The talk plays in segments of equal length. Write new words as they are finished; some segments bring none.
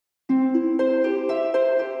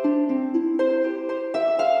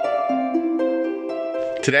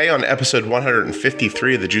Today on episode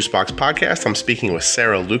 153 of the Juicebox Podcast, I'm speaking with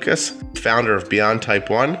Sarah Lucas, founder of Beyond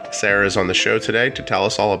Type 1. Sarah is on the show today to tell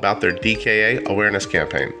us all about their DKA awareness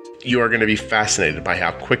campaign. You are going to be fascinated by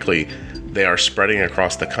how quickly they are spreading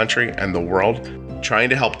across the country and the world,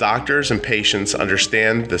 trying to help doctors and patients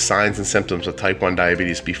understand the signs and symptoms of type 1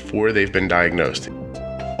 diabetes before they've been diagnosed.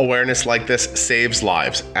 Awareness like this saves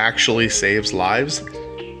lives, actually saves lives.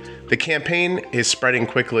 The campaign is spreading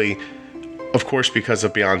quickly, of course, because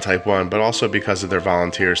of Beyond Type 1, but also because of their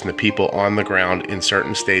volunteers and the people on the ground in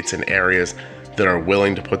certain states and areas that are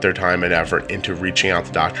willing to put their time and effort into reaching out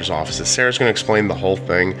to doctors' offices. Sarah's going to explain the whole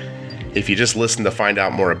thing. If you just listen to find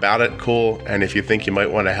out more about it, cool. And if you think you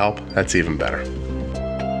might want to help, that's even better.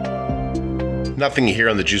 Nothing you hear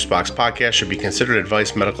on the Juicebox Podcast should be considered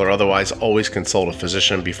advice, medical or otherwise. Always consult a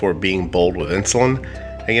physician before being bold with insulin.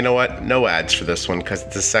 And you know what? No ads for this one because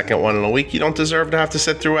it's the second one in a week. You don't deserve to have to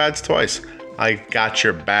sit through ads twice. I got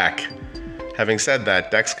your back. Having said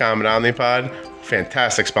that, Dexcom and Omnipod,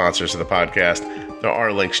 fantastic sponsors of the podcast. There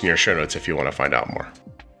are links in your show notes if you want to find out more.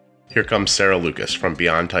 Here comes Sarah Lucas from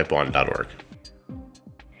BeyondType1.org.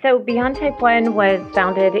 So Beyond Type 1 was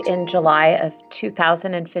founded in July of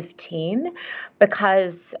 2015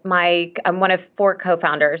 because I'm one of four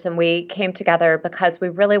co-founders, and we came together because we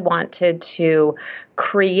really wanted to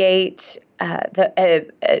create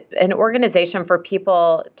an organization for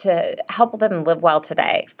people to help them live well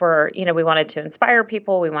today. We wanted to inspire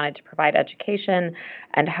people, we wanted to provide education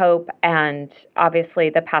and hope, and obviously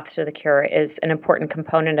the path to the cure is an important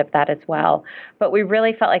component of that as well. But we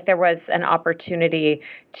really felt like there was an opportunity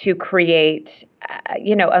to create,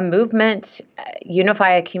 a movement,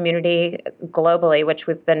 unify a community globally, which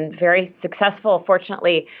we've been very successful,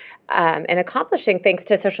 fortunately, in accomplishing thanks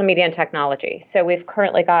to social media and technology. So we've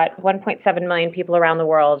currently got 1.7 million people around the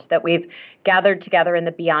world that we've gathered together in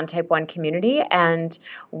the Beyond Type 1 community, and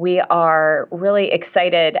we are really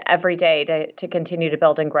excited every day to continue to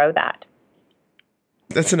build and grow that.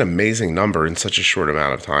 That's an amazing number in such a short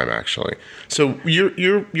amount of time, actually. So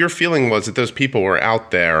your feeling was that those people were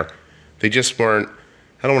out there, they just weren't,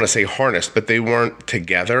 I don't want to say harnessed, but they weren't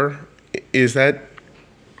together. Is that?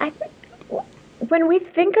 When we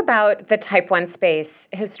think about the type 1 space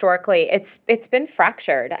historically, it's been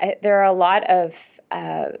fractured. There are a lot of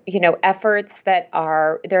efforts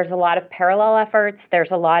there's a lot of parallel efforts.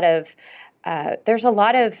 There's a lot of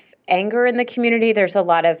anger in the community. There's a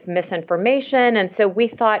lot of misinformation. And so we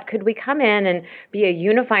thought, could we come in and be a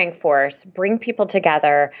unifying force, bring people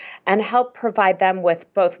together and help provide them with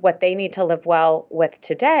both what they need to live well with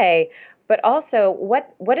today, but also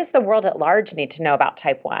what does the world at large need to know about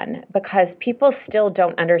type 1? Because people still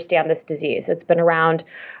don't understand this disease. It's been around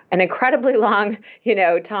an incredibly long,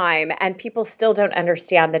 time, and people still don't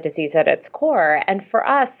understand the disease at its core. And for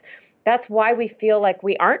us, that's why we feel like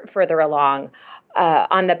we aren't further along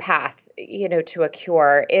on the path, to a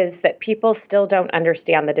cure, is that people still don't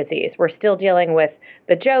understand the disease. We're still dealing with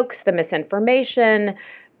the jokes, the misinformation,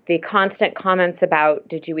 the constant comments about,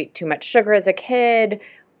 did you eat too much sugar as a kid?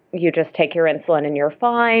 You just take your insulin and you're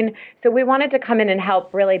fine. So we wanted to come in and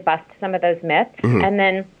help really bust some of those myths, and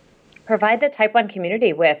then provide the type 1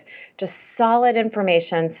 community with just solid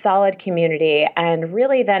information, solid community, and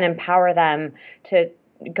really then empower them to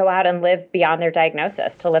go out and live beyond their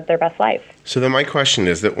diagnosis, to live their best life. So then my question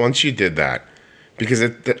is that once you did that, because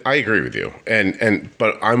I agree with you,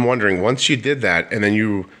 but I'm wondering, once you did that and then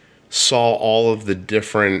you saw all of the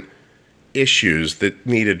different issues that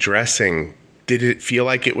need addressing, did it feel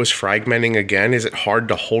like it was fragmenting again? Is it hard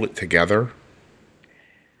to hold it together?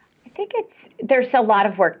 I think there's a lot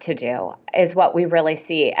of work to do, is what we really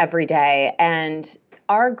see every day. And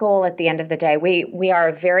our goal at the end of the day, we are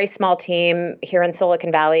a very small team here in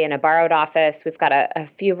Silicon Valley in a borrowed office. We've got a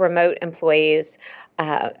few remote employees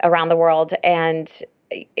around the world, and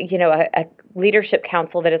a leadership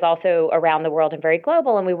council that is also around the world and very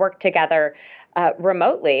global. And we work together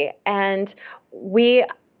remotely. And we,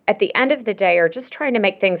 at the end of the day, are just trying to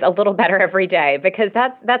make things a little better every day, because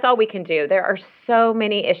that's all we can do. There are so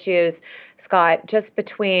many issues, Scott, just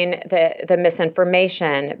between the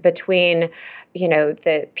misinformation, between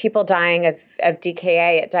the people dying of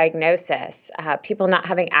DKA at diagnosis, people not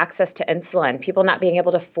having access to insulin, people not being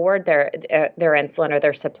able to afford their insulin or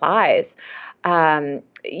their supplies.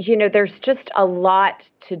 There's just a lot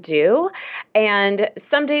to do. And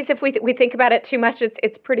some days, if we think about it too much,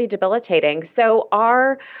 it's pretty debilitating. So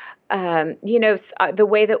the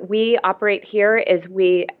way that we operate here is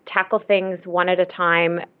we tackle things one at a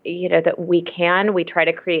time, that we can. We try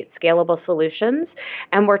to create scalable solutions,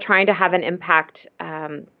 and we're trying to have an impact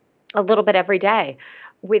a little bit every day.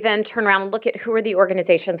 we then turn around and look at who are the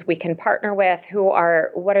organizations we can partner with,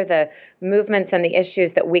 what are the movements and the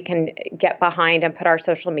issues that we can get behind and put our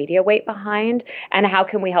social media weight behind, and how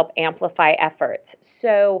can we help amplify efforts.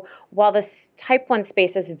 So while this type 1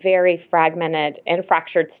 space is very fragmented and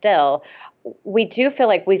fractured still, we do feel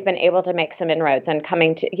like we've been able to make some inroads and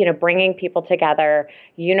bringing people together,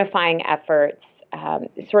 unifying efforts,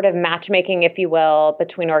 sort of matchmaking, if you will,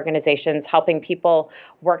 between organizations, helping people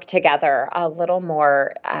work together a little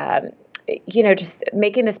more, just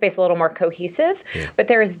making the space a little more cohesive. Yeah. But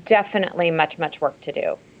there is definitely much, much work to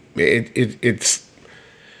do. It's.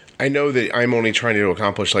 I know that I'm only trying to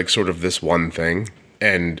accomplish like sort of this one thing.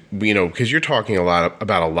 And, because you're talking about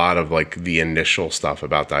a lot of like the initial stuff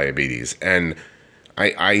about diabetes. And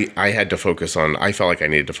I had to I felt like I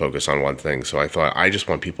needed to focus on one thing. So I thought, I just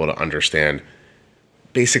want people to understand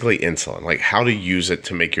basically insulin, like how to use it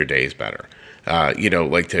to make your days better,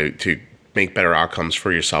 like to make better outcomes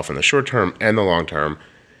for yourself in the short term and the long term.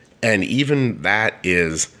 And even that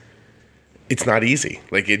it's not easy.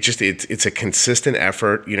 Like it's a consistent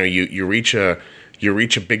effort. You reach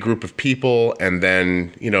a big group of people, and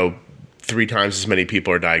then, 3 times as many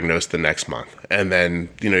people are diagnosed the next month. And then,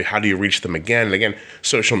 how do you reach them again? And again,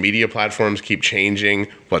 social media platforms keep changing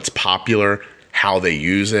what's popular, how they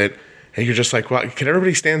use it. And you're just like, well, can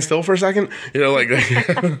everybody stand still for a second?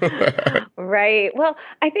 Right. Well,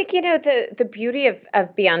 I think, the beauty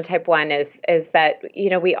of Beyond Type 1 is that,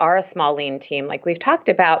 we are a small, lean team like we've talked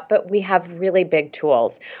about, but we have really big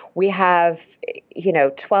tools. We have,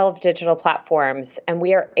 12 digital platforms, and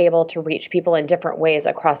we are able to reach people in different ways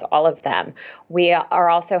across all of them. We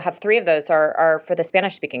also have 3 of those are for the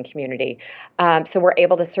Spanish-speaking community. So we're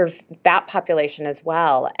able to serve that population as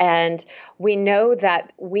well. And we know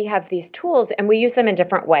that we have these tools and we use them in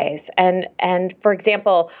different ways. And for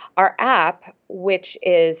example, our app, which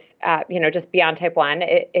is, just Beyond Type 1,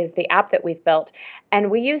 is the app that we've built. And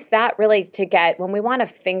we use that really to get, when we want to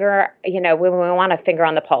finger, when we want to finger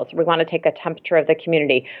on the pulse, we want to take a temperature of the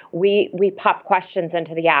community, we pop questions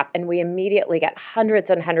into the app and we immediately get hundreds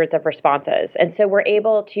and hundreds of responses. And so we're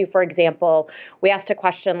able to, for example, we asked a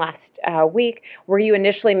question last week, were you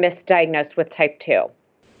initially misdiagnosed with type 2?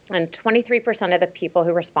 And 23% of the people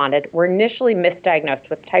who responded were initially misdiagnosed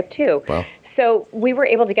with type 2. Wow. So we were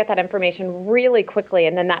able to get that information really quickly,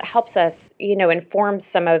 and then that helps us, inform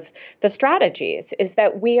some of the strategies, is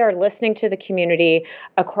that we are listening to the community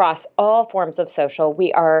across all forms of social.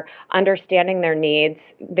 We are understanding their needs.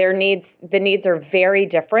 The needs are very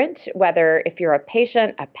different, whether if you're a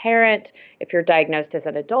patient, a parent, if you're diagnosed as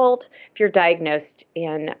an adult, if you're diagnosed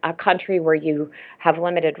in a country where you have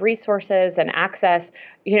limited resources and access.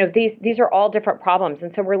 These are all different problems.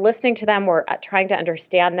 And so we're listening to them, we're trying to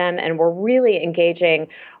understand them, and we're really engaging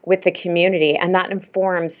with the community. And that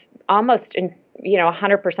informs almost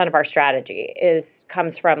 100% of our strategy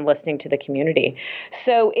comes from listening to the community.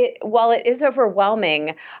 So while it is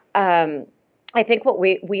overwhelming, I think what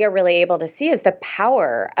we are really able to see is the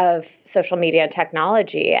power of social media and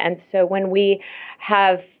technology. And so when we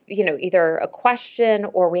have either a question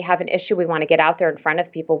or we have an issue we want to get out there in front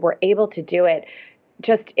of people, we're able to do it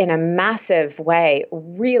just in a massive way,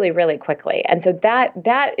 really, really quickly. And so that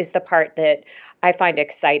is the part that I find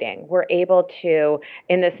exciting. We're able to,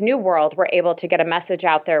 in this new world, we're able to get a message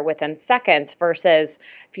out there within seconds versus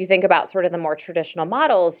if you think about sort of the more traditional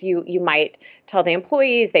models, you might tell the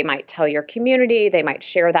employees, they might tell your community, they might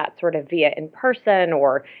share that sort of via in person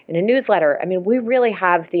or in a newsletter. I mean, we really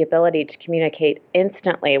have the ability to communicate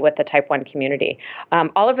instantly with the type 1 community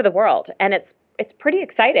all over the world. And it's pretty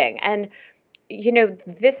exciting. And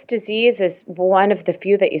this disease is one of the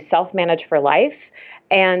few that you self-manage for life.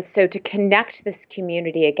 And so to connect this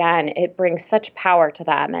community again, it brings such power to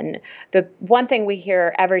them. And the one thing we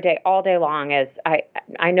hear every day, all day long is,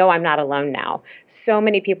 I know I'm not alone now. So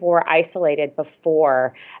many people were isolated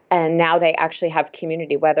before, and now they actually have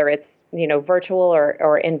community, whether it's virtual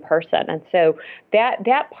or in person. And so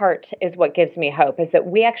that part is what gives me hope, is that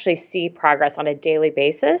we actually see progress on a daily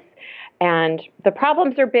basis. And the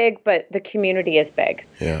problems are big, but the community is big.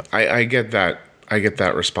 Yeah, I get that. I get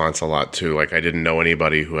that response a lot too. Like, I didn't know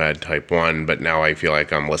anybody who had type 1, but now I feel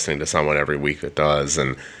like I'm listening to someone every week that does.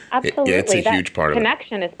 And absolutely, it's a huge part of it.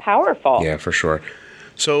 Connection is powerful. Yeah, for sure.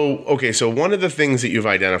 So one of the things that you've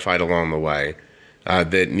identified along the way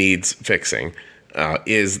that needs fixing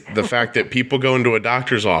is the fact that people go into a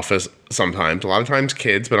doctor's office sometimes, a lot of times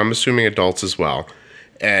kids, but I'm assuming adults as well,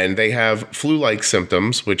 and they have flu-like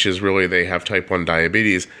symptoms, which is really they have type 1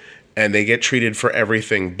 diabetes, and they get treated for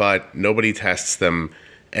everything, but nobody tests them,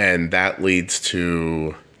 and that leads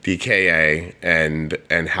to DKA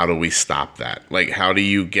and how do we stop that? Like, how do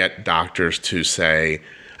you get doctors to say,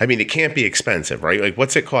 I mean, it can't be expensive, right? Like,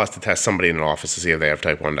 what's it cost to test somebody in an office to see if they have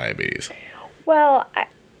type 1 diabetes? Well,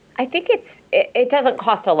 I think it doesn't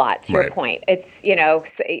cost a lot, to your point. It's,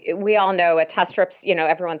 we all know a test strip's,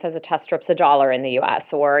 everyone says a test strip's $1 in the U.S.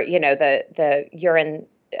 or,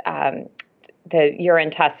 the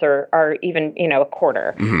urine tests are even, a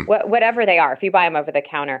quarter, whatever they are, if you buy them over the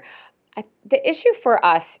counter. The issue for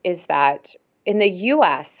us is that in the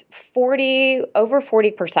U.S., over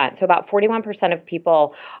 40%, so about 41% of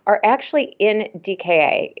people are actually in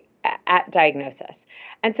DKA at diagnosis.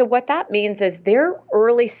 And so what that means is their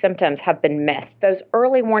early symptoms have been missed. Those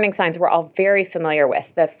early warning signs we're all very familiar with: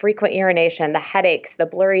 the frequent urination, the headaches, the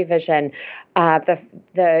blurry vision,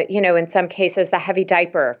 in some cases, the heavy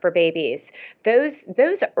diaper for babies. Those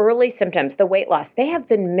early symptoms, the weight loss, they have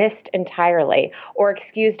been missed entirely or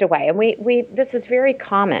excused away. And this is very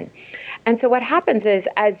common. And so what happens is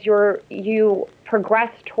as you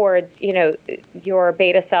progress towards, your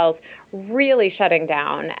beta cells really shutting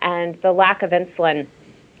down and the lack of insulin,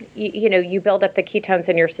 you build up the ketones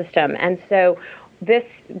in your system. And so this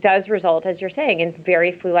does result, as you're saying, in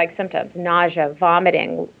very flu-like symptoms: nausea,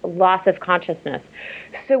 vomiting, loss of consciousness.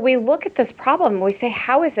 So we look at this problem and we say,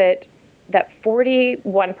 how is it that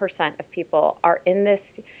 41% of people are in this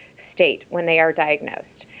state when they are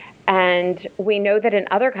diagnosed? And we know that in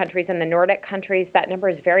other countries, in the Nordic countries, that number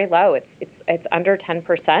is very low. It's under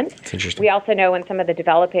 10%. That's interesting. We also know in some of the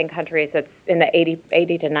developing countries, it's in the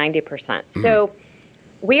 80 to 90%. So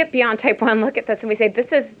we at Beyond Type 1 look at this and we say,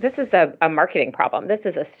 this is a marketing problem. This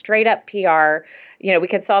is a straight up PR. We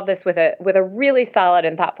could solve this with a really solid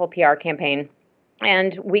and thoughtful PR campaign,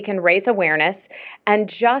 and we can raise awareness and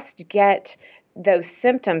just get those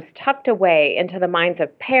symptoms tucked away into the minds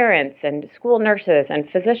of parents and school nurses and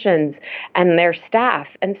physicians and their staff.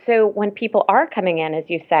 And so when people are coming in, as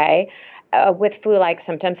you say, with flu-like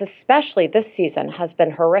symptoms, especially this season has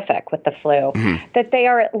been horrific with the flu, that they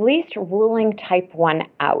are at least ruling type 1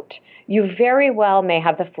 out. You very well may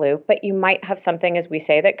have the flu, but you might have something, as we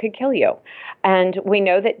say, that could kill you. And we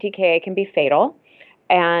know that DKA can be fatal,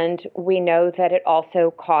 and we know that it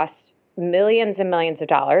also costs millions and millions of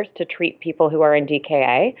dollars to treat people who are in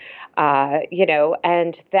DKA,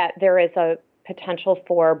 and that there is a potential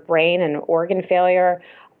for brain and organ failure,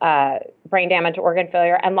 brain damage, organ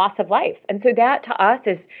failure, and loss of life. And so that to us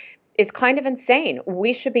is kind of insane.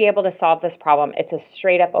 We should be able to solve this problem. It's a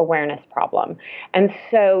straight up awareness problem. And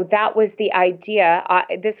so that was the idea.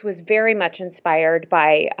 This was very much inspired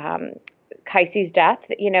by Kaise's death,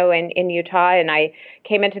 in Utah. And I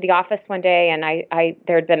came into the office one day and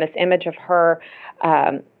there had been this image of her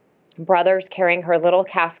brothers carrying her little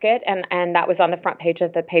casket, and that was on the front page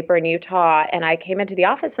of the paper in Utah. And I came into the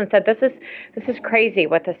office and said, this is crazy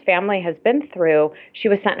what this family has been through. She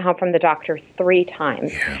was sent home from the doctor 3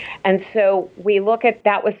 times. Yeah. And so we look at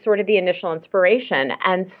that was sort of the initial inspiration.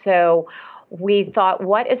 And so we thought,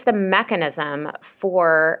 what is the mechanism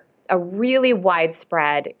for a really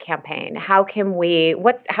widespread campaign? How can we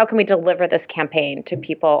deliver this campaign to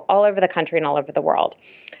people all over the country and all over the world?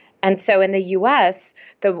 And so in the U.S.,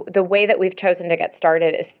 the way that we've chosen to get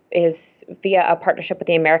started is via a partnership with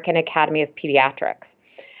the American Academy of Pediatrics.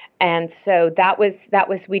 And so that was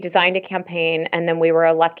we designed a campaign, and then we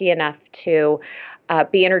were lucky enough to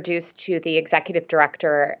be introduced to the executive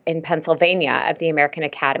director in Pennsylvania of the American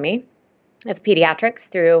Academy of Pediatrics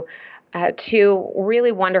through 2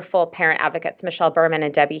 really wonderful parent advocates, Michelle Berman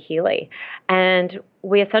and Debbie Healy. And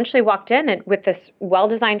we essentially walked in with this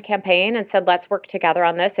well-designed campaign and said, let's work together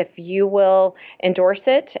on this. If you will endorse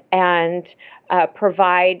it and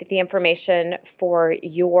provide the information for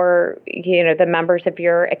the members of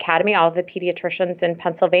your academy, all of the pediatricians in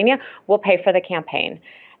Pennsylvania, we'll pay for the campaign.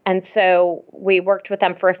 And so we worked with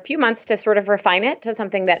them for a few months to sort of refine it to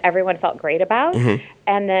something that everyone felt great about.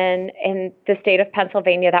 And then in the state of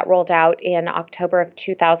Pennsylvania, that rolled out in October of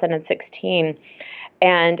 2016.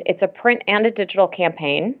 And it's a print and a digital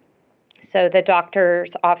campaign. So the doctor's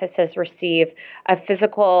offices receive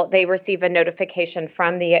a notification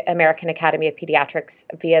from the American Academy of Pediatrics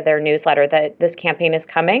via their newsletter that this campaign is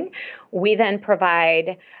coming. We then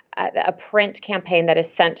provide a print campaign that is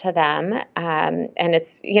sent to them. And it's,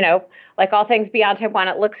 like all things Beyond Type 1,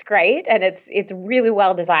 it looks great. And it's really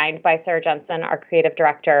well designed by Sarah Jensen, our creative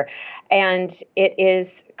director. And it is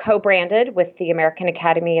co-branded with the American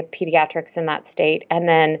Academy of Pediatrics in that state. And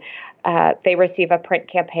then they receive a print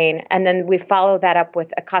campaign. And then we follow that up with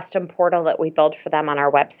a custom portal that we build for them on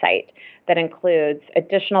our website that includes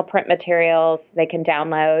additional print materials they can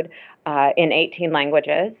download in 18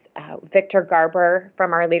 languages. Victor Garber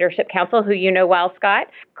from our Leadership Council, who you know well, Scott,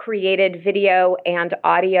 created video and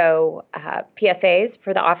audio PSAs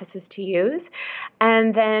for the offices to use.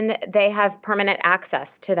 And then they have permanent access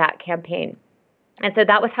to that campaign. And so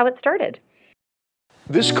that was how it started.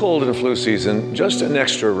 This cold and flu season, just an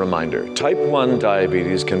extra reminder, type 1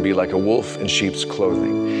 diabetes can be like a wolf in sheep's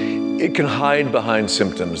clothing. It can hide behind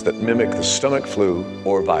symptoms that mimic the stomach flu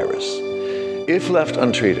or virus. If left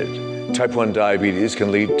untreated, type 1 diabetes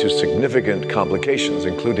can lead to significant complications,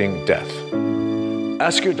 including death.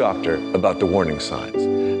 Ask your doctor about the warning signs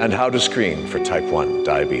and how to screen for type 1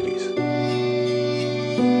 diabetes.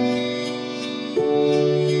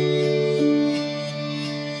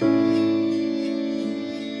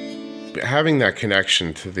 Having that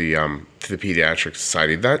connection to the Pediatric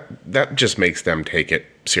Society, that just makes them take it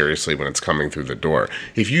seriously when it's coming through the door.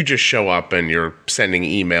 If you just show up and you're sending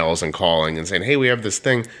emails and calling and saying, "Hey, we have this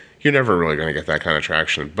thing," you're never really going to get that kind of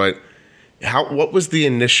traction. But what was the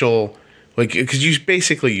initial, because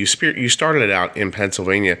you started it out in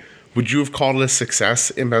Pennsylvania. Would you have called it a success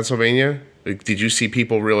in Pennsylvania? Did you see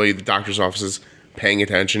people really, the doctor's offices, paying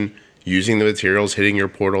attention, using the materials, hitting your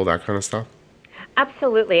portal, that kind of stuff?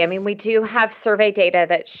 Absolutely. I mean, we do have survey data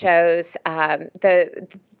that shows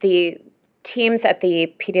the teams at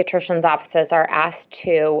the pediatricians' offices are asked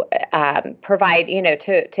to provide,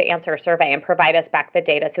 to answer a survey and provide us back the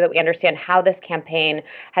data so that we understand how this campaign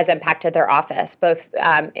has impacted their office, both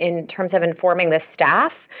in terms of informing the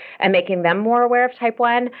staff and making them more aware of type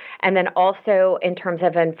 1, and then also in terms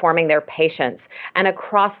of informing their patients. And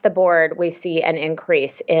across the board, we see an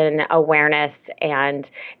increase in awareness and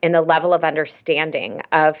in the level of understanding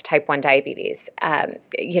of type 1 diabetes,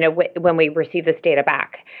 when we receive this data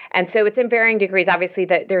back. And so it's in varying degrees. Obviously,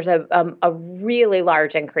 that there's a really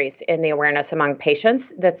large increase in the awareness among patients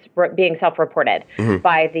that's being self-reported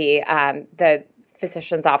by the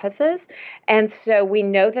physicians' offices. And so we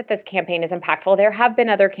know that this campaign is impactful. There have been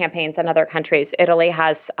other campaigns in other countries. Italy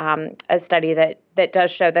has a study that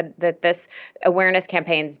does show that this awareness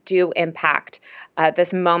campaigns do impact this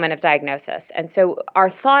moment of diagnosis. And so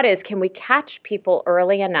our thought is, can we catch people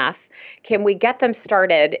early enough? Can we get them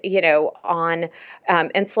started, on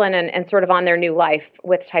insulin and sort of on their new life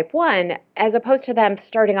with type 1, as opposed to them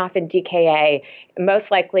starting off in DKA, most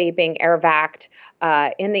likely being air vac'd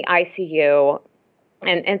in the ICU?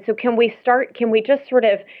 And so can we just sort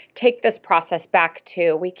of take this process back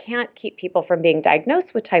to, we can't keep people from being diagnosed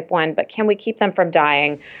with type 1, but can we keep them from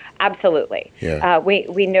dying? Absolutely. Yeah.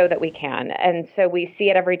 We know that we can. And so we see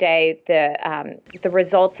it every day. The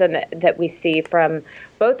results that we see from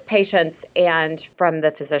both patients and from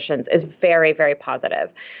the physicians is very, very positive.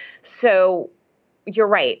 So you're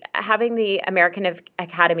right. Having the American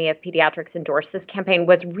Academy of Pediatrics endorse this campaign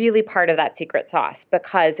was really part of that secret sauce,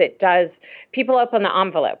 because people open the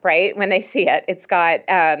envelope, right? When they see it, it's got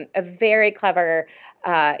a very clever,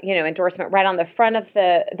 endorsement right on the front of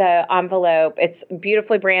the envelope. It's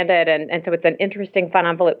beautifully branded. And so it's an interesting, fun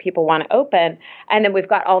envelope people want to open. And then we've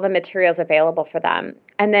got all the materials available for them.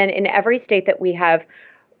 And then in every state that we have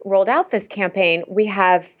rolled out this campaign, we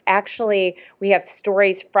have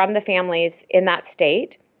stories from the families in that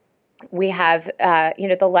state. We have,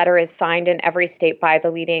 the letter is signed in every state by the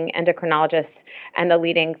leading endocrinologists and the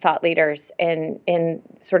leading thought leaders in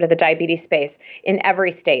sort of the diabetes space in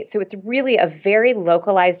every state. So it's really a very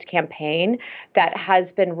localized campaign that has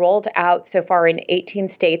been rolled out so far in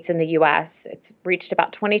 18 states in the U.S. It's reached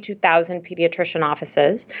about 22,000 pediatrician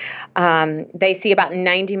offices. They see about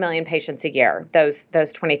 90 million patients a year, those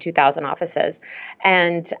 22,000 offices.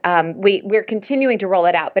 And we're continuing to roll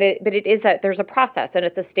it out, but there's a process, and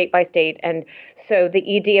it's a state by state. And so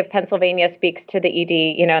the ED of Pennsylvania speaks to the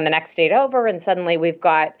ED, in the next state over, and suddenly we've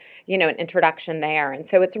got, an introduction there. And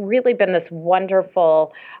so it's really been this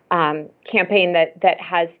wonderful campaign that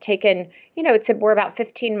has taken, we're about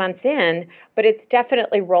 15 months in, but it's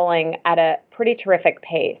definitely rolling at a pretty terrific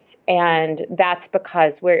pace. And that's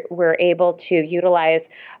because we're able to utilize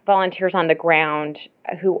volunteers on the ground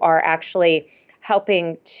who are actually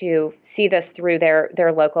helping to see this through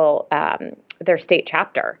their local, their state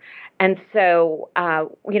chapter. And so,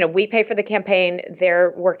 we pay for the campaign.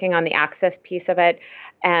 They're working on the access piece of it.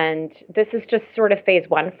 And this is just sort of phase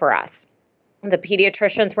one for us. The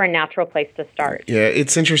pediatricians were a natural place to start. Yeah,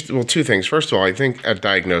 it's interesting. Well, two things. First of all, I think at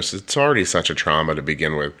diagnosis, it's already such a trauma to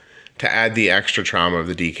begin with. To add the extra trauma of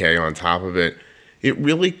the DKA on top of it, it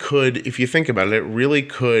really could, if you think about it, it really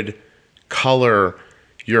could color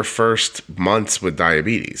your first months with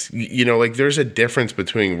diabetes. Like there's a difference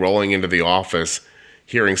between rolling into the office,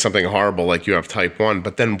 hearing something horrible like you have type 1,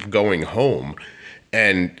 but then going home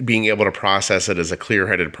and being able to process it as a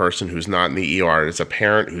clear-headed person who's not in the ER, as a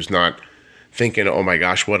parent who's not thinking, oh my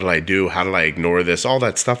gosh, what did I do? How did I ignore this? All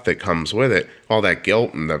that stuff that comes with it, all that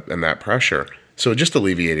guilt and that pressure. So just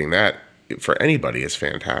alleviating that for anybody is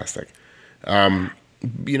fantastic.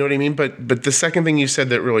 You know what I mean? But the second thing you said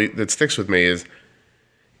that sticks with me is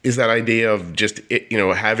that idea of just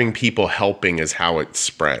having people helping is how it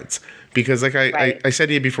spreads. Because like I said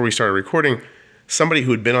to you before we started recording, somebody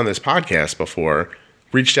who had been on this podcast before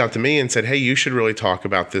reached out to me and said, hey, you should really talk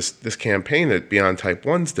about this campaign that Beyond Type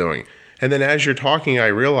 1's doing. And then as you're talking, I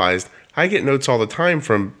realized I get notes all the time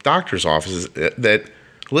from doctors' offices that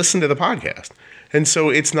listen to the podcast. And so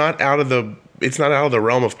it's not out of the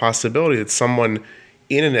realm of possibility that someone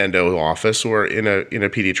in an endo office or in a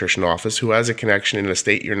pediatrician office who has a connection in a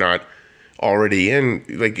state you're not already in,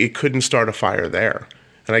 like it couldn't start a fire there.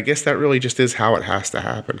 And I guess that really just is how it has to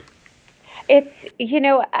happen. It's,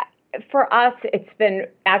 for us, it's been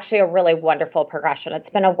actually a really wonderful progression. It's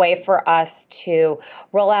been a way for us to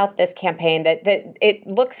roll out this campaign that it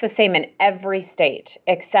looks the same in every state,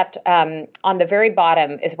 except on the very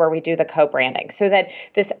bottom is where we do the co-branding, so that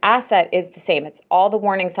this asset is the same. It's all the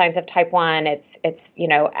warning signs of type 1. It's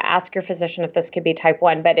ask your physician if this could be type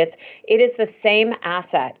 1, but it is the same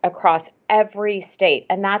asset across every state,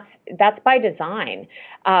 and that's by design.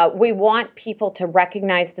 We want people to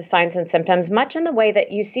recognize the signs and symptoms, much in the way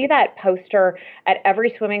that you see that poster at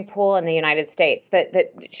every swimming pool in the United States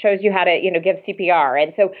that shows you how to give CPR.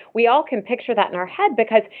 And so we all can picture that in our head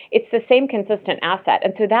because it's the same consistent asset.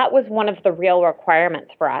 And so that was one of the real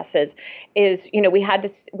requirements for us is we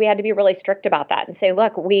had to be really strict about that and say,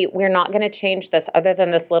 look, we're not going to change this other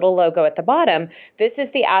than this little logo at the bottom. This is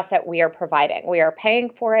the asset we are providing. We are paying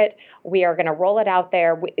for it. We are going to roll it out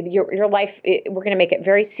there. Your life, we're going to make it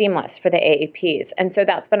very seamless for the AAPs. And so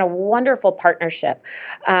that's been a wonderful partnership.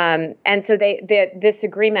 And so this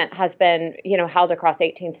agreement has been, held across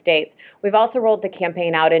 18 states. We've also rolled the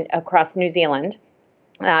campaign out across New Zealand.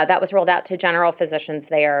 That was rolled out to general physicians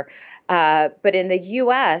there. But in the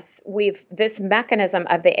U.S., this mechanism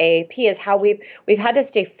of the AAP is how we've had to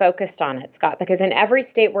stay focused on it, Scott, because in every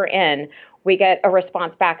state we're in, we get a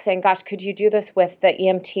response back saying, gosh, could you do this with the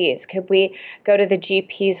EMTs? Could we go to the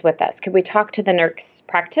GPs with us? Could we talk to the nurse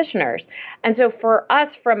practitioners? And so for us,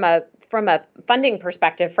 from a funding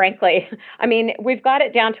perspective, frankly, I mean, we've got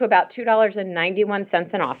it down to about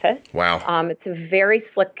 $2.91 an office. Wow. It's a very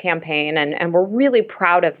slick campaign, and we're really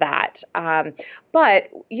proud of that. But,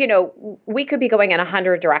 we could be going in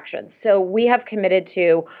 100 directions. So we have committed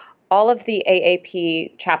to all of the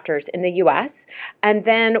AAP chapters in the U.S., and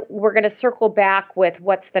then we're going to circle back with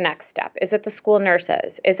what's the next step. Is it the school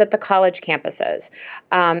nurses? Is it the college campuses?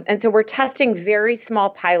 And so we're testing very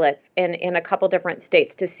small pilots in a couple different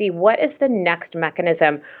states to see what is the next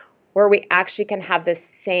mechanism where we actually can have this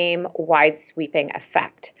same wide sweeping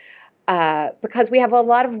effect. Because we have a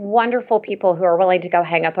lot of wonderful people who are willing to go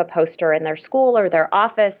hang up a poster in their school or their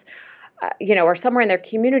office, or somewhere in their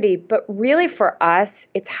community. But really for us,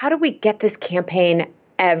 it's how do we get this campaign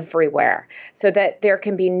everywhere so that there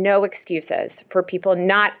can be no excuses for people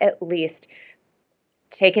not at least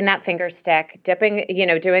taking that finger stick, dipping,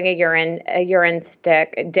 doing a urine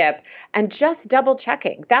stick dip, and just double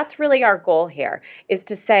checking. That's really our goal here, is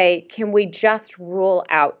to say, can we just rule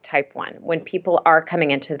out type 1 when people are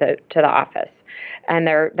coming into the office and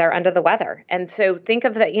they're under the weather? And so think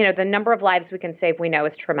of the number of lives we can save. We know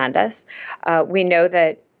is tremendous. We know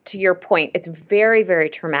that, to your point, it's very, very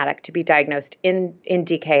traumatic to be diagnosed in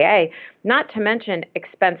DKA, not to mention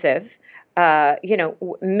expensive.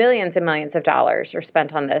 Millions and millions of dollars are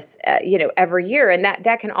spent on this, every year, and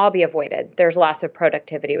that can all be avoided. There's loss of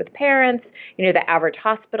productivity with parents. The average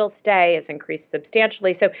hospital stay is increased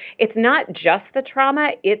substantially. So it's not just the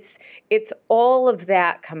trauma; it's all of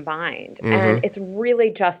that combined, and it's really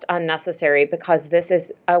just unnecessary because this is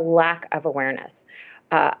a lack of awareness.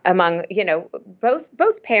 Among,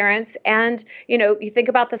 both parents and, you think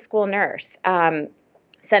about the school nurse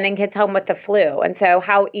sending kids home with the flu. And so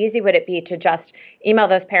how easy would it be to just email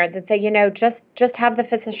those parents and say, just have the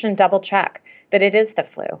physician double check that it is the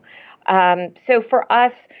flu. So for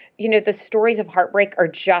us, the stories of heartbreak are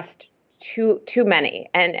just too many.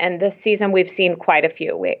 And this season we've seen quite a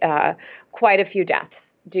few deaths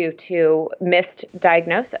due to missed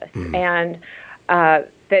diagnosis. And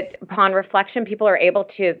that upon reflection, people are able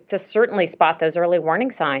to certainly spot those early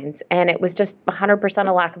warning signs. And it was just 100%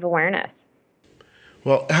 a lack of awareness.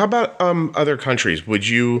 Well, how about other countries? Would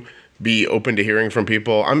you be open to hearing from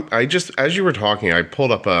people. I just, as you were talking, I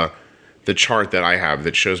pulled up the chart that I have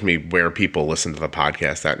that shows me where people listen to the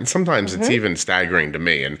podcast at. And sometimes it's even staggering to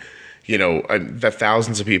me. And, you know, the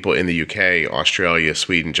thousands of people in the UK, Australia,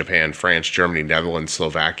 Sweden, Japan, France, Germany, Netherlands,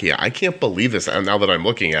 Slovakia. I can't believe this now that I'm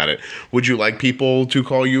looking at it. Would you like people to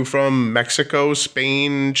call you from Mexico,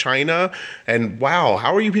 Spain, China? And wow,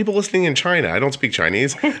 how are you people listening in China? I don't speak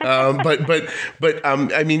Chinese. But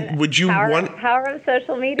I mean, would you want... Power of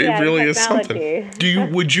social media. It really and is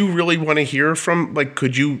something. Would you really want to hear from, like,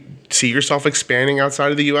 could you see yourself expanding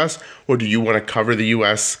outside of the U.S.? Or do you want to cover the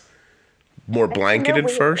U.S. more blanketed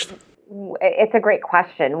first? It's a great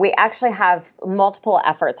question. We actually have multiple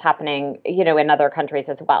efforts happening, you know, in other countries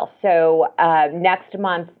as well. So next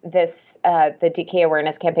month, the DKA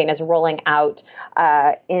awareness campaign is rolling out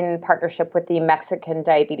in partnership with the Mexican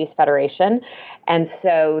Diabetes Federation. And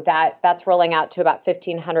so that's rolling out to about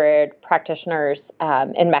 1,500 practitioners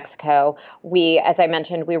in Mexico. As I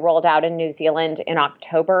mentioned, we rolled out in New Zealand in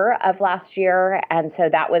October of last year. And so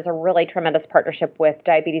that was a really tremendous partnership with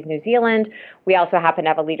Diabetes New Zealand. We also happen to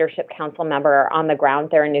have a leadership council member on the ground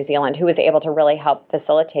there in New Zealand who was able to really help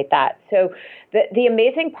facilitate that. So the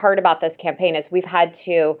amazing part about this campaign is we've had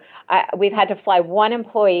to fly one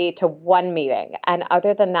employee to one meeting. And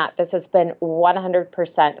other than that, this has been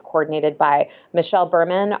 100% coordinated by Michelle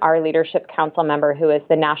Berman, our leadership council member, who is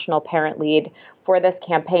the national parent lead for this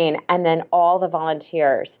campaign, and then all the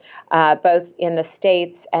volunteers, both in the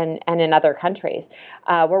States and in other countries.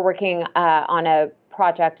 We're working on a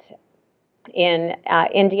project in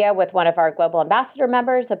India with one of our global ambassador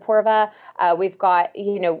members, Apurva. We've got,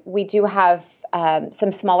 we do have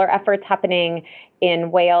some smaller efforts happening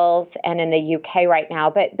in Wales and in the UK right now.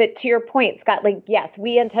 But to your point, Scott, yes,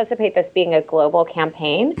 we anticipate this being a global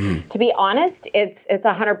campaign. To be honest, it's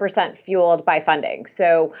 100% fueled by funding.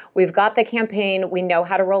 So we've got the campaign. We know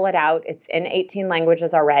how to roll it out. It's in 18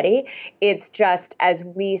 languages already. It's just as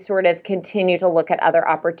we sort of continue to look at other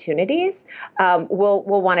opportunities, we'll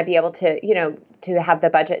want to be able to, to have the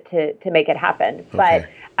budget to make it happen. Okay. But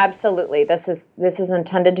absolutely, this is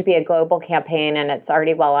intended to be a global campaign, and it's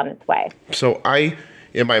already well on its way. So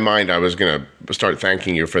in my mind, I was going to start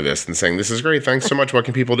thanking you for this and saying, this is great. Thanks so much. What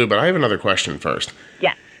can people do? But I have another question first.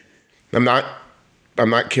 Yeah. I'm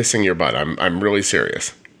not kissing your butt. I'm really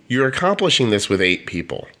serious. You're accomplishing this with 8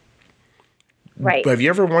 people. Right. Have you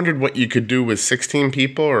ever wondered what you could do with 16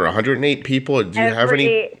 people or 108 people? Do you have any?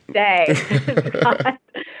 Every day.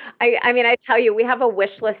 I mean, I tell you, we have a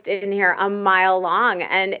wish list in here a mile long,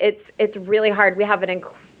 and it's really hard. We have an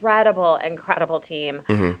incredible team,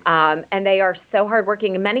 and they are so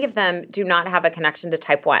hardworking. Many of them do not have a connection to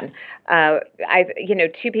type 1.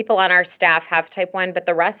 2 people on our staff have type 1, but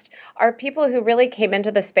the rest are people who really came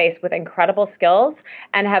into the space with incredible skills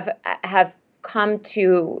and have come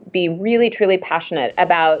to be really, truly passionate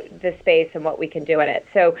about the space and what we can do in it.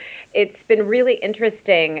 So it's been really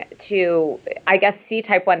interesting to, I guess, see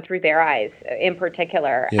type 1 through their eyes in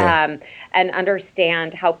particular, and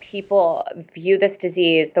understand how people view this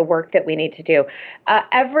disease, the work that we need to do.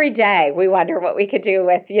 Every day we wonder what we could do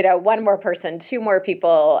with, 1 more person, 2 more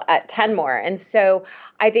people, 10 more. And so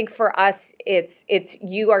I think for us,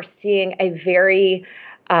 you are seeing a very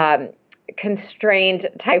constrained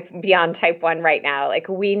beyond type 1 right now. Like,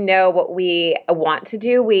 we know what we want to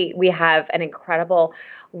do. We have an incredible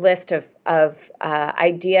list of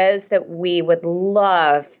ideas that we would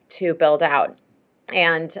love to build out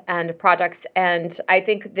and projects. And I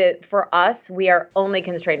think that for us, we are only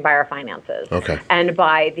constrained by our finances and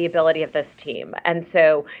by the ability of this team. And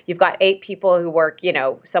so you've got 8 people who work,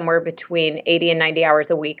 somewhere between 80 and 90 hours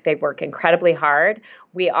a week. They work incredibly hard.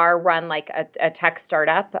 We are run like a tech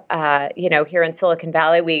startup, here in Silicon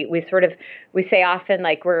Valley. We say often,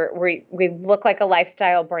 like, we look like a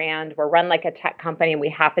lifestyle brand. We're run like a tech company, and we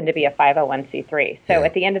happen to be a 501c3. So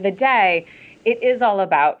at the end of the day, it is all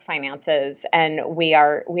about finances, and we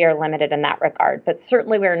are limited in that regard. But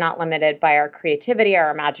certainly we are not limited by our creativity,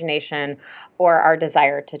 our imagination, or our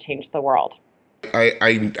desire to change the world.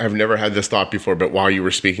 I've never had this thought before, but while you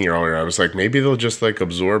were speaking earlier, I was like, maybe they'll just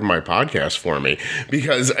absorb my podcast for me,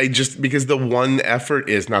 because the one effort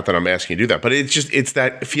is not that I'm asking you to do that, but it's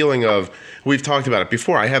that feeling of, we've talked about it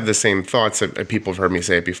before. I have the same thoughts that people have heard me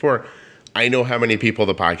say it before. I know how many people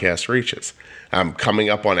the podcast reaches. Coming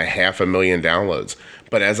up on 500,000 downloads.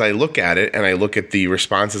 But as I look at it and I look at the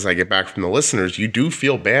responses I get back from the listeners, you do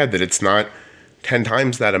feel bad that it's not 10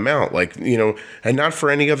 times that amount, and not for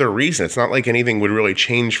any other reason. It's not like anything would really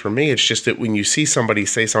change for me. It's just that when you see somebody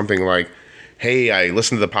say something like, hey, I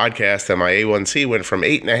listened to the podcast and my A1C went from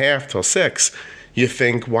 8.5 till 6, you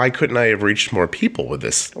think, why couldn't I have reached more people with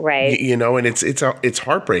this? Right. And it's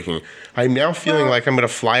heartbreaking. I'm now feeling like I'm going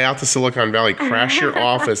to fly out to Silicon Valley, crash your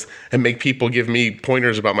office, and make people give me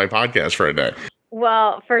pointers about my podcast for a day.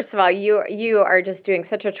 Well, first of all, you are just doing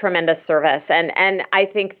such a tremendous service, and I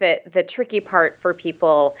think that the tricky part for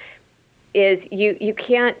people is you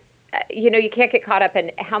can't. You can't get caught up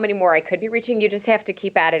in how many more I could be reaching. You just have to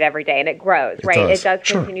keep at it every day, and it grows, right? It does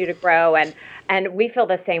continue to grow, and we feel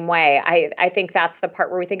the same way. I think that's the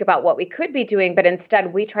part where we think about what we could be doing, but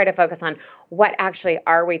instead we try to focus on what actually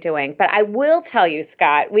are we doing. But I will tell you,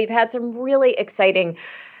 Scott, we've had some really exciting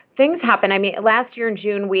things happen. I mean, last year in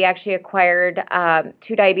June, we actually acquired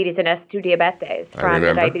 2 diabetes and S2 diabetes from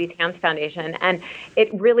the Diabetes Hands Foundation. And it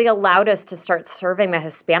really allowed us to start serving the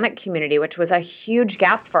Hispanic community, which was a huge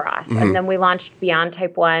gap for us. Mm-hmm. And then we launched Beyond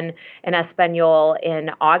Type 1 in Espanol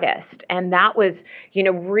in August. And that was,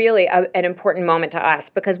 really an important moment to us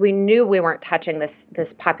because we knew we weren't touching this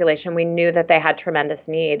population. We knew that they had tremendous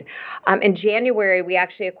need. In January, we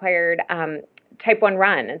actually acquired Type 1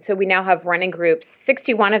 Run. And so we now have running groups,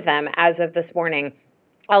 61 of them as of this morning,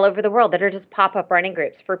 all over the world that are just pop-up running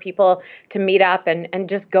groups for people to meet up and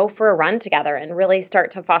just go for a run together and really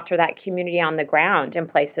start to foster that community on the ground in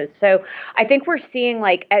places. So I think we're seeing,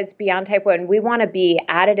 as Beyond Type 1, we want to be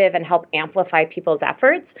additive and help amplify people's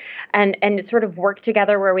efforts and sort of work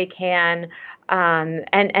together where we can.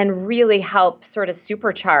 And really help sort of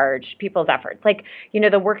supercharge people's efforts.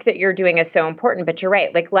 The work that you're doing is so important, but you're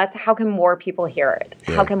right. How can more people hear it?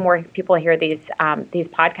 Yeah. How can more people hear these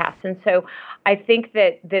podcasts? And so I think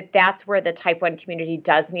that's where the Type 1 community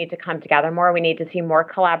does need to come together more. We need to see more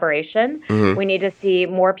collaboration. Mm-hmm. We need to see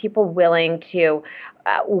more people willing to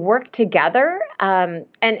work together.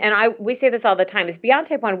 We say this all the time, is Beyond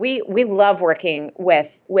Type 1, we love working with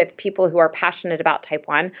people who are passionate about Type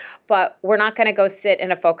 1, but we're not going to go sit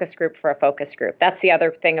in a focus group for a focus group. That's the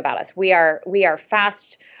other thing about us. We are fast.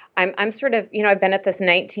 I'm sort of, I've been at this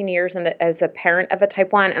 19 years as a parent of a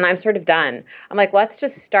Type 1, and I'm sort of done. I'm like, let's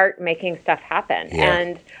just start making stuff happen. Yeah.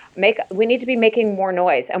 And we need to be making more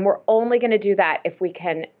noise. And we're only going to do that if we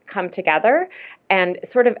can come together and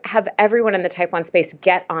sort of have everyone in the Type 1 space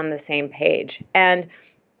get on the same page. And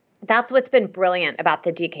that's what's been brilliant about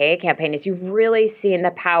the DKA campaign is you've really seen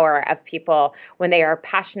the power of people when they are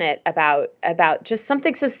passionate about just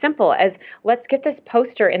something so simple as let's get this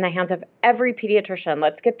poster in the hands of every pediatrician.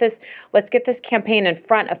 Let's get this campaign in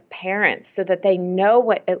front of parents so that they know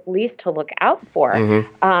what at least to look out for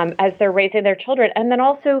as they're raising their children. And then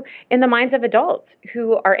also in the minds of adults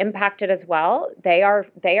who are impacted as well. They are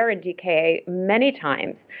in DKA many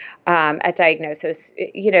times at diagnosis,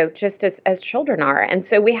 just as children are. And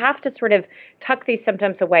so we have to sort of tuck these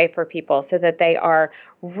symptoms away for people so that they are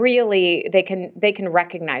really, they can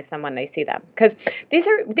recognize them when they see them. Because these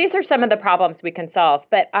are some of the problems we can solve.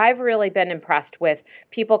 But I've really been impressed with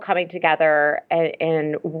people coming together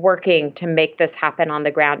and working to make this happen on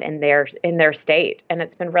the ground in their state. And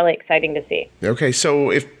it's been really exciting to see. Okay,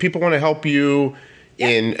 so if people want to help you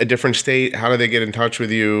in a different state, how do they get in touch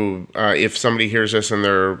with you? If somebody hears this and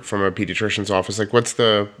they're from a pediatrician's office, what's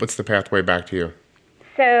the pathway back to you?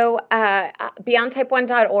 So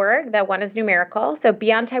beyondtype1.org, that one is numerical. So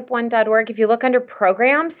beyondtype1.org, if you look under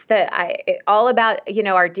programs, all about,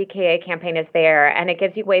 our DKA campaign is there, and it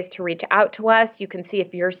gives you ways to reach out to us. You can see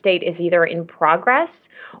if your state is either in progress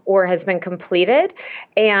or has been completed.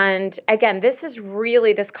 And again, this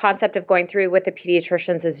concept of going through with the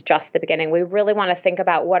pediatricians is just the beginning. We really want to think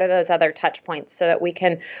about what are those other touch points so that we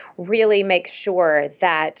can really make sure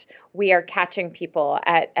that we are catching people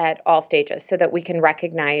at all stages so that we can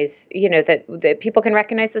recognize, that people can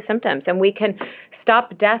recognize the symptoms and we can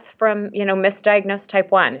stop death from, misdiagnosed Type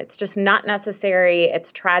 1. It's just not necessary. It's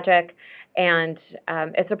tragic. And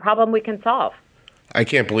it's a problem we can solve. I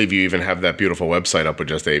can't believe you even have that beautiful website up with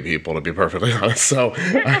just 8 people, to be perfectly honest. So,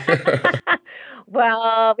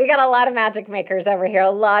 well, we got a lot of magic makers over here, a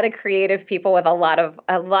lot of creative people with a lot of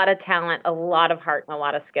talent, a lot of heart, and a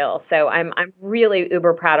lot of skill. So I'm really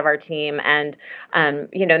uber proud of our team, and and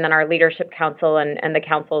then our leadership council and the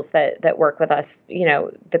councils that work with us.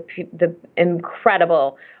 The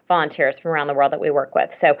incredible volunteers from around the world that we work with.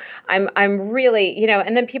 So I'm really,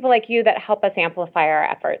 and then people like you that help us amplify our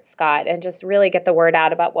efforts, Scott, and just really get the word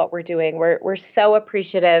out about what we're doing. We're so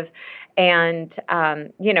appreciative. And,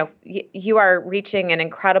 you are reaching an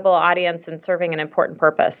incredible audience and serving an important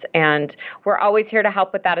purpose. And we're always here to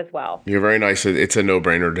help with that as well. You're very nice. It's a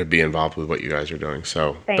no-brainer to be involved with what you guys are doing.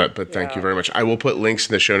 So, thank you very much. I will put links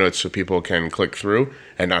in the show notes so people can click through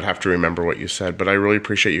and not have to remember what you said. But I really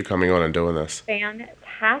appreciate you coming on and doing this.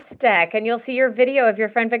 Fantastic. And you'll see your video of your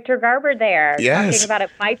friend Victor Garber there. Yes. Talking about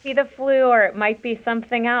it might be the flu or it might be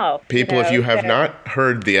something else. People, if you have not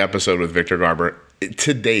heard the episode with Victor Garber,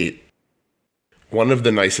 to date, one of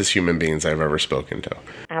the nicest human beings I've ever spoken to.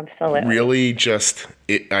 Absolutely. Really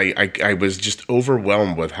I was just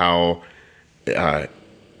overwhelmed with how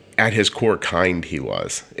at his core kind he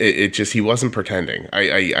was. He wasn't pretending.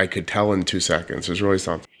 I could tell in 2 seconds. It was really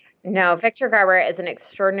something. No, Victor Garber is an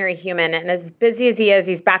extraordinary human, and as busy as he is,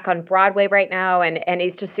 he's back on Broadway right now, and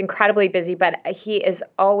he's just incredibly busy, but he is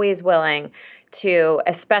always willing to,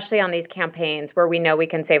 especially on these campaigns where we know we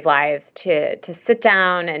can save lives, to sit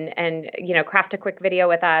down and craft a quick video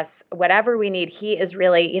with us, whatever we need. He is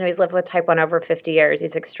really, he's lived with type 1 over 50 years.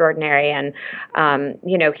 He's extraordinary. And,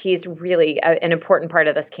 he's really an important part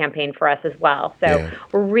of this campaign for us as well. So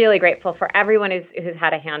we're really grateful for everyone who's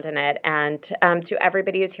had a hand in it. And to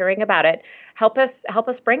everybody who's hearing about it, help us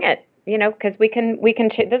bring it, because we can,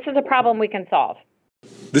 this is a problem we can solve.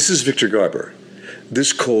 This is Victor Garber.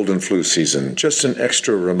 This cold and flu season, just an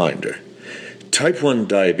extra reminder. Type 1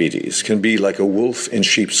 diabetes can be like a wolf in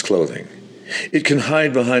sheep's clothing. It can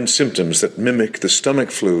hide behind symptoms that mimic the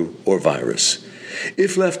stomach flu or virus.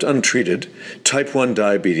 If left untreated, type 1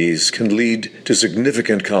 diabetes can lead to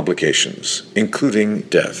significant complications, including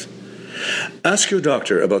death. Ask your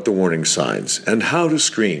doctor about the warning signs and how to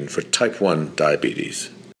screen for type 1 diabetes.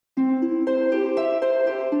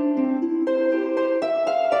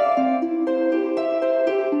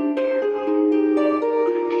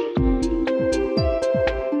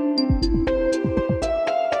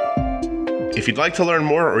 If you'd like to learn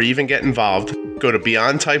more or even get involved, go to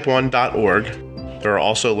beyondtype1.org. There are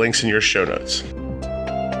also links in your show notes.